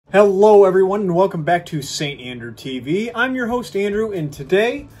Hello everyone and welcome back to St. Andrew TV. I'm your host Andrew and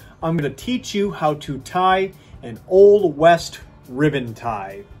today I'm going to teach you how to tie an Old West ribbon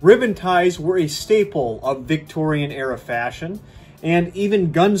tie. Ribbon ties were a staple of Victorian era fashion, and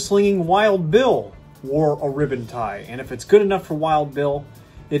even gunslinging Wild Bill wore a ribbon tie, and if it's good enough for Wild Bill,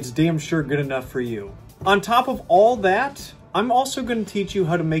 it's damn sure good enough for you. On top of all that, I'm also going to teach you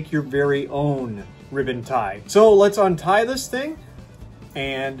how to make your very own ribbon tie. So let's untie this thing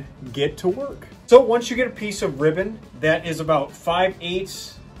and get to work. So once you get a piece of ribbon that is about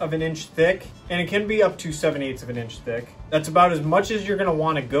 5/8 of an inch thick, and it can be up to 7/8 of an inch thick, that's about as much as you're going to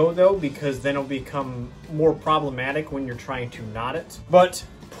want to go though, because then it'll become more problematic when you're trying to knot it. But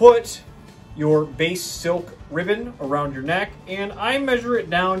put your base silk ribbon around your neck, and I measure it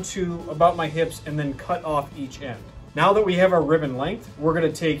down to about my hips and then cut off each end. Now that we have our ribbon length, we're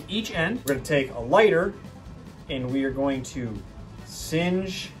going to take each end, we're going to take a lighter, and we are going to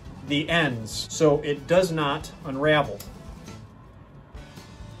singe the ends so it does not unravel.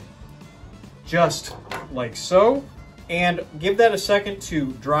 Just like so. And give that a second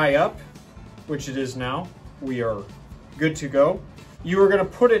to dry up, which it is now. We are good to go. You are going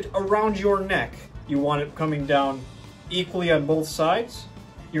to put it around your neck. You want it coming down equally on both sides.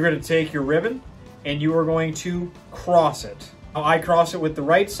 You're going to take your ribbon and you are going to cross it. Now I cross it with the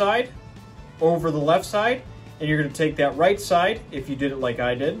right side over the left side. And you're going to take that right side, if you did it like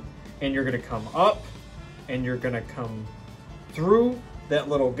I did, and you're going to come up, and you're going to come through that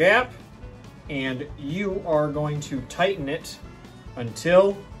little gap, and you are going to tighten it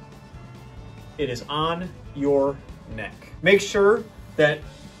until it is on your neck. Make sure that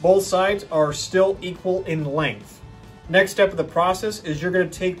both sides are still equal in length. Next step of the process is you're going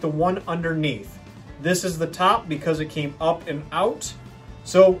to take the one underneath. This is the top because it came up and out,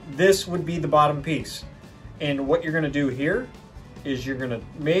 so this would be the bottom piece. And what you're going to do here is you're going to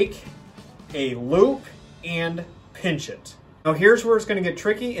make a loop and pinch it. Now here's where it's going to get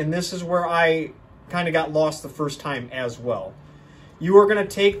tricky, and this is where I kind of got lost the first time as well. You are going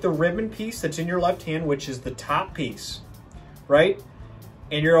to take the ribbon piece that's in your left hand, which is the top piece, right?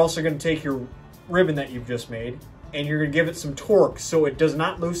 And you're also going to take your ribbon that you've just made, and you're going to give it some torque so it does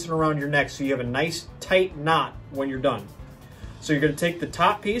not loosen around your neck, so you have a nice tight knot when you're done. So you're going to take the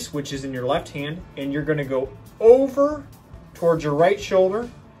top piece, which is in your left hand, and you're going to go over towards your right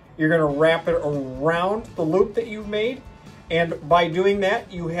shoulder. You're going to wrap it around the loop that you've made. And by doing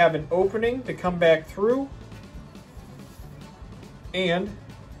that, you have an opening to come back through. And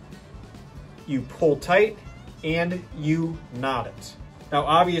you pull tight and you knot it. Now,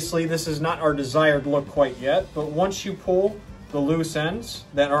 obviously, this is not our desired look quite yet, but once you pull the loose ends,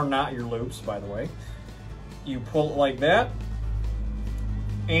 that are not your loops, by the way, you pull it like that.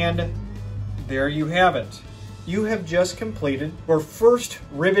 And there you have it. You have just completed your first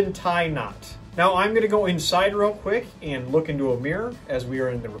ribbon tie knot. Now I'm going to go inside real quick and look into a mirror, as we are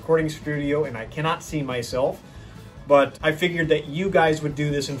in the recording studio and I cannot see myself. But I figured that you guys would do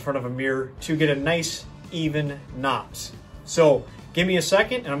this in front of a mirror to get a nice even knot. So give me a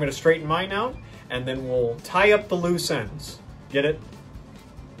second and I'm going to straighten mine out, and then we'll tie up the loose ends. Get it?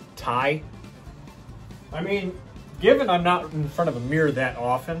 Tie. I mean, given I'm not in front of a mirror that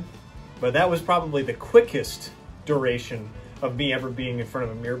often, but that was probably the quickest duration of me ever being in front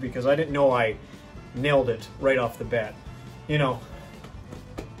of a mirror, because I didn't know I nailed it right off the bat. You know,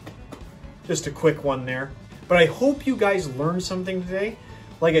 just a quick one there. But I hope you guys learned something today.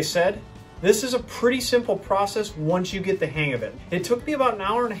 Like I said, this is a pretty simple process once you get the hang of it. It took me about an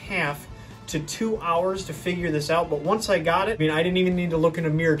hour and a half to 2 hours to figure this out, but once I got it, I mean, I didn't even need to look in a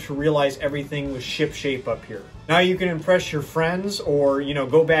mirror to realize everything was ship-shape up here. Now you can impress your friends, or, you know,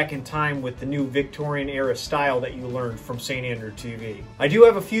 go back in time with the new Victorian era style that you learned from St. Andrew TV. I do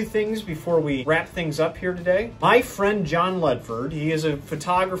have a few things before we wrap things up here today. My friend John Ledford, he is a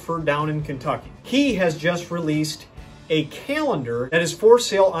photographer down in Kentucky. He has just released a calendar that is for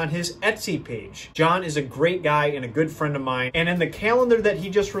sale on his Etsy page. John is a great guy and a good friend of mine, and in the calendar that he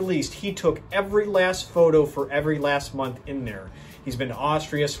just released, he took every last photo for every last month in there. He's been to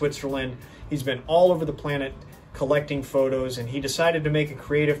Austria, Switzerland, he's been all over the planet collecting photos, and he decided to make a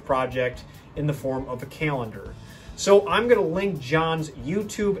creative project in the form of a calendar. So I'm going to link John's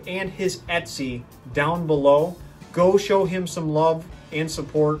YouTube and his Etsy down below. Go show him some love and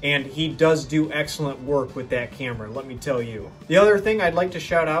support, and he does do excellent work with that camera, let me tell you. The other thing I'd like to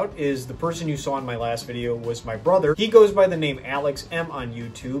shout out is the person you saw in my last video was my brother. He goes by the name Alex M on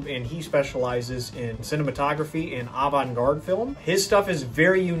YouTube, and he specializes in cinematography and avant-garde film. His stuff is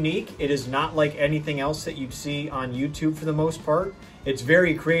very unique. It is not like anything else that you'd see on YouTube for the most part. It's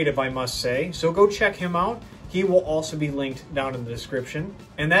very creative, I must say, so go check him out. He will also be linked down in the description.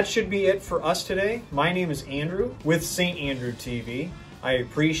 And that should be it for us today. My name is Andrew with St. Andrew TV. I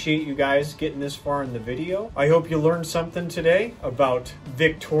appreciate you guys getting this far in the video. I hope you learned something today about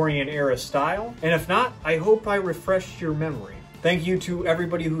Victorian era style. And if not, I hope I refreshed your memory. Thank you to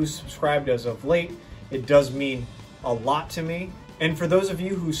everybody who's subscribed as of late. It does mean a lot to me. And for those of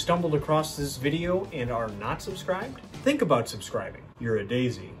you who stumbled across this video and are not subscribed, think about subscribing. You're a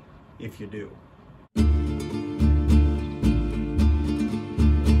daisy if you do.